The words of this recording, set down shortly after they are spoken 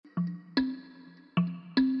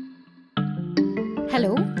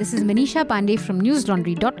Hello, this is Manisha Pandey from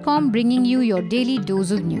newslaundry.com bringing you your daily dose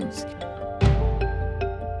of news.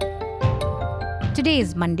 Today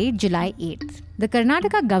is Monday, July 8th. The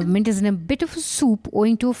Karnataka government is in a bit of a soup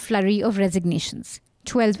owing to a flurry of resignations.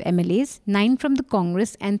 12 MLAs, 9 from the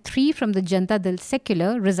Congress and 3 from the Janata Dal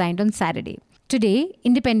Secular resigned on Saturday. Today,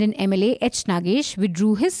 independent MLA H. Nagesh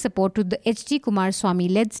withdrew his support to the H.D.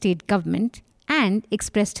 Kumaraswamy-led state government and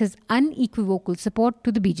expressed his unequivocal support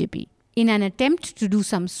to the BJP. In an attempt to do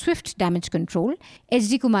some swift damage control,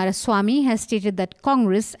 H.D. Kumaraswamy has stated that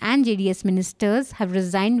Congress and JDS ministers have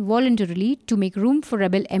resigned voluntarily to make room for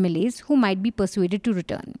rebel MLAs who might be persuaded to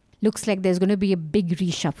return. Looks like there's going to be a big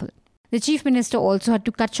reshuffle. The Chief Minister also had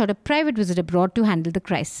to cut short a private visit abroad to handle the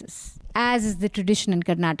crisis. As is the tradition in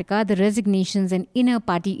Karnataka, the resignations and inner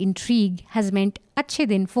party intrigue has meant Achhe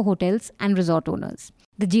Din for hotels and resort owners.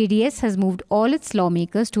 The JDS has moved all its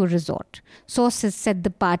lawmakers to a resort. Sources said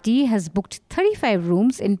the party has booked 35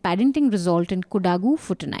 rooms in Paddington Resort in Kodagu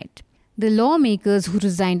for tonight. The lawmakers who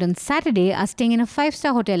resigned on Saturday are staying in a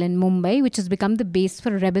 5-star hotel in Mumbai, which has become the base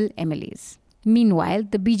for rebel MLAs. Meanwhile,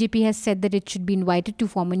 the BJP has said that it should be invited to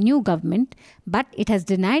form a new government, but it has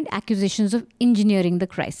denied accusations of engineering the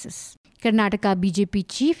crisis. Karnataka BJP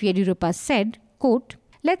chief Yediyurappa said, quote,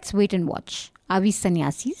 "Let's wait and watch. Are we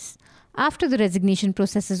sannyasis? After the resignation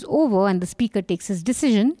process is over and the speaker takes his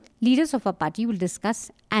decision, leaders of our party will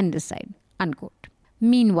discuss and decide." Unquote.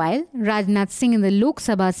 Meanwhile, Rajnath Singh in the Lok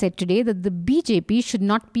Sabha said today that the BJP should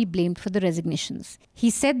not be blamed for the resignations. He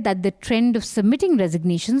said that the trend of submitting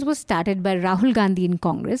resignations was started by Rahul Gandhi in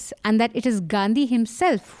Congress and that it is Gandhi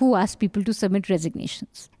himself who asked people to submit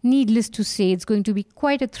resignations. Needless to say, it's going to be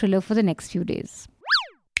quite a thriller for the next few days.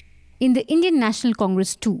 In the Indian National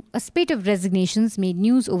Congress too, a spate of resignations made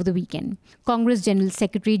news over the weekend. Congress General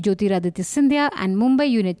Secretary Jyotiraditya Scindia and Mumbai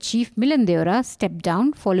Unit Chief Milan Deora stepped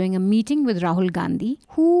down following a meeting with Rahul Gandhi,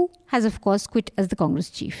 who has of course quit as the Congress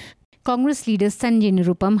chief. Congress leader Sanjay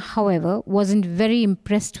Nirupam, however, wasn't very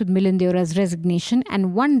impressed with Milan Deora's resignation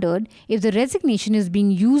and wondered if the resignation is being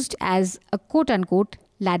used as a quote-unquote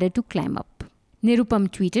ladder to climb up. Nirupam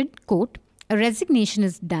tweeted, quote, "A resignation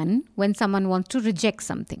is done when someone wants to reject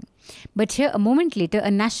something. But here, a moment later,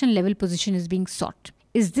 a national level position is being sought.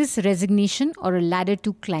 Is this resignation or a ladder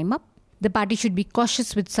to climb up? The party should be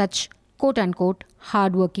cautious with such quote-unquote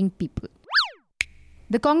hard-working people."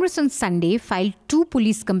 The Congress on Sunday filed 2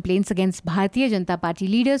 police complaints against Bharatiya Janata Party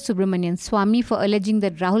leader Subramanian Swamy for alleging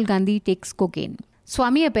that Rahul Gandhi takes cocaine.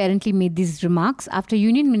 Swamy apparently made these remarks after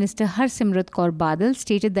Union Minister Harsimrat Kaur Badal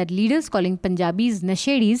stated that leaders calling Punjabis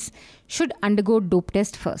nashedis should undergo dope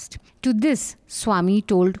test first. To this, Swamy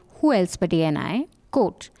told who else but ANI,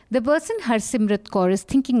 quote, "The person Harsimrat Kaur is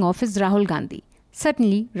thinking of is Rahul Gandhi.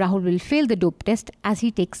 Certainly, Rahul will fail the dope test as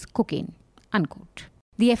he takes cocaine." Unquote.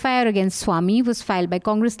 The FIR against Swamy was filed by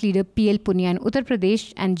Congress leader PL Punia in Uttar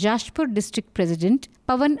Pradesh and Jashpur District President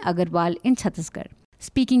Pawan Agarwal in Chhattisgarh.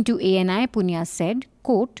 Speaking to ANI, Punia said,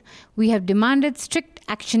 quote, "We have demanded strict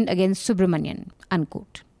action against Subramanian,"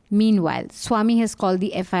 unquote. Meanwhile, Swamy has called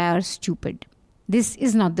the FIR stupid. This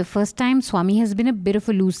is not the first time Swamy has been a bit of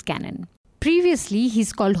a loose cannon. Previously,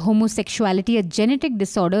 he's called homosexuality a genetic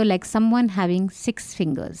disorder like someone having 6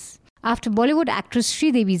 fingers. After Bollywood actress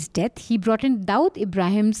Sridevi's death, he brought in Dawood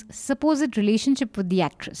Ibrahim's supposed relationship with the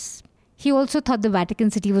actress. He also thought the Vatican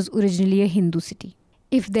City was originally a Hindu city.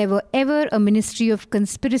 If there were ever a ministry of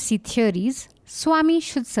conspiracy theories, Swamy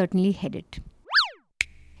should certainly head it.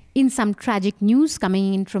 In some tragic news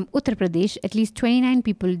coming in from Uttar Pradesh, at least 29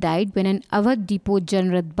 people died when an Awadh Depot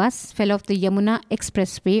Janrat bus fell off the Yamuna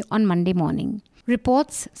Expressway on Monday morning.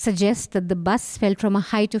 Reports suggest that the bus fell from a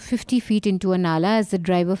height of 50 feet into a nala as the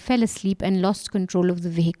driver fell asleep and lost control of the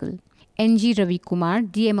vehicle. NG Ravi Kumar,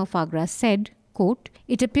 DM of Agra, said, quote,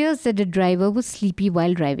 "It appears that the driver was sleepy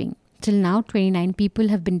while driving. Till now, 29 people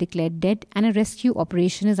have been declared dead and a rescue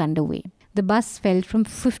operation is underway. The bus fell from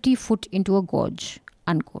 50 foot into a gorge."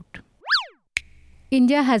 Unquote.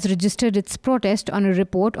 India has registered its protest on a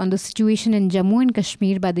report on the situation in Jammu and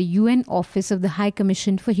Kashmir by the UN Office of the High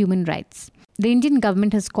Commission for Human Rights. The Indian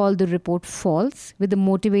government has called the report false with a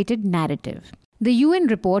motivated narrative. The UN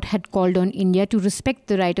report had called on India to respect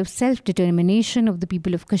the right of self-determination of the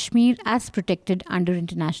people of Kashmir as protected under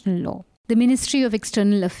international law. The Ministry of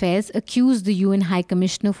External Affairs accused the UN High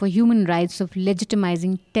Commissioner for Human Rights of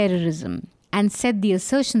legitimizing terrorism and said the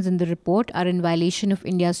assertions in the report are in violation of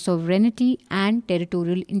India's sovereignty and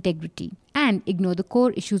territorial integrity and ignore the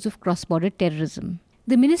core issues of cross-border terrorism.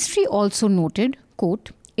 The ministry also noted,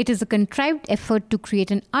 quote, "It is a contrived effort to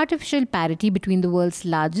create an artificial parity between the world's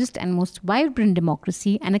largest and most vibrant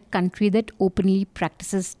democracy and a country that openly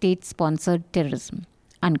practices state-sponsored terrorism."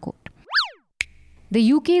 Unquote.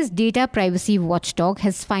 The UK's data privacy watchdog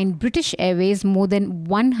has fined British Airways more than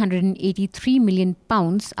 £183 million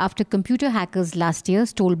after computer hackers last year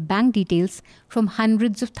stole bank details from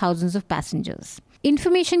hundreds of thousands of passengers.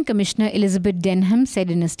 Information Commissioner Elizabeth Denham said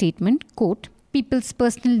in a statement, quote, "People's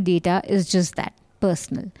personal data is just that,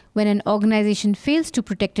 personal. When an organization fails to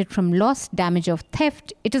protect it from loss, damage or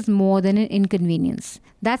theft, it is more than an inconvenience.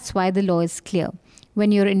 That's why the law is clear.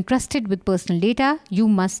 When you're entrusted with personal data, you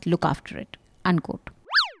must look after it." Unquote.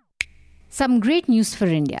 Some great news for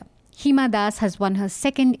India. Hima Das has won her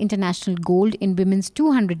second international gold in women's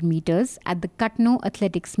 200 meters at the Kutno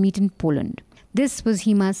Athletics meet in Poland. This was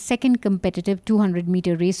Hima's second competitive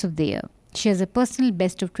 200-meter race of the year. She has a personal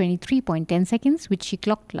best of 23.10 seconds, which she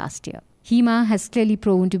clocked last year. Hima has clearly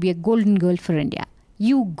proven to be a golden girl for India.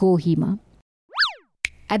 You go, Hima.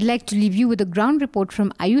 I'd like to leave you with a ground report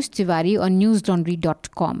from Ayush Tiwari on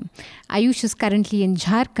newslaundry.com. Ayush is currently in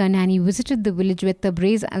Jharkhand and he visited the village where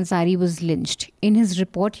Tabrez Ansari was lynched. In his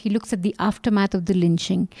report, he looks at the aftermath of the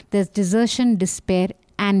lynching. There's desertion, despair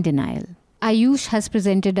and denial. Ayush has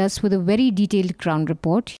presented us with a very detailed ground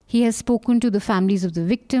report. He has spoken to the families of the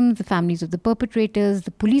victims, the families of the perpetrators,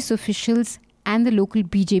 the police officials and the local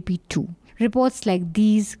BJP too. Reports like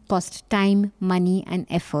these cost time, money and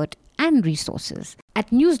effort and resources. At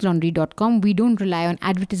newslaundry.com, we don't rely on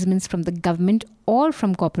advertisements from the government or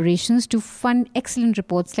from corporations to fund excellent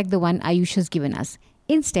reports like the one Ayush has given us.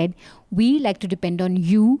 Instead, we like to depend on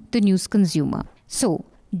you, the news consumer. So,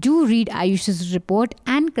 do read Ayush's report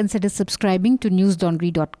and consider subscribing to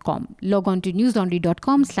newslaundry.com. Log on to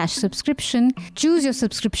newslaundry.com/subscription. Choose your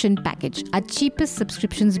subscription package. Our cheapest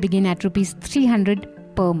subscriptions begin at Rs 300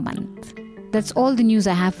 per month. That's all the news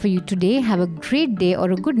I have for you today. Have a great day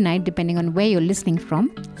or a good night depending on where you're listening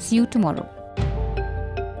from. See you tomorrow.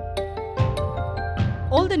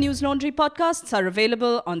 All the News Laundry podcasts are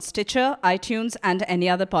available on Stitcher, iTunes and any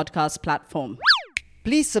other podcast platform.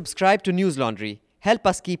 Please subscribe to News Laundry. Help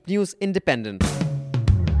us keep news independent.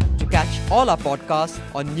 To catch all our podcasts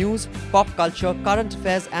on news, pop culture, current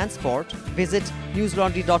affairs and sport, visit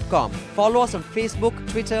newslaundry.com. Follow us on Facebook,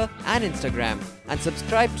 Twitter and Instagram and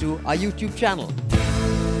subscribe to our YouTube channel.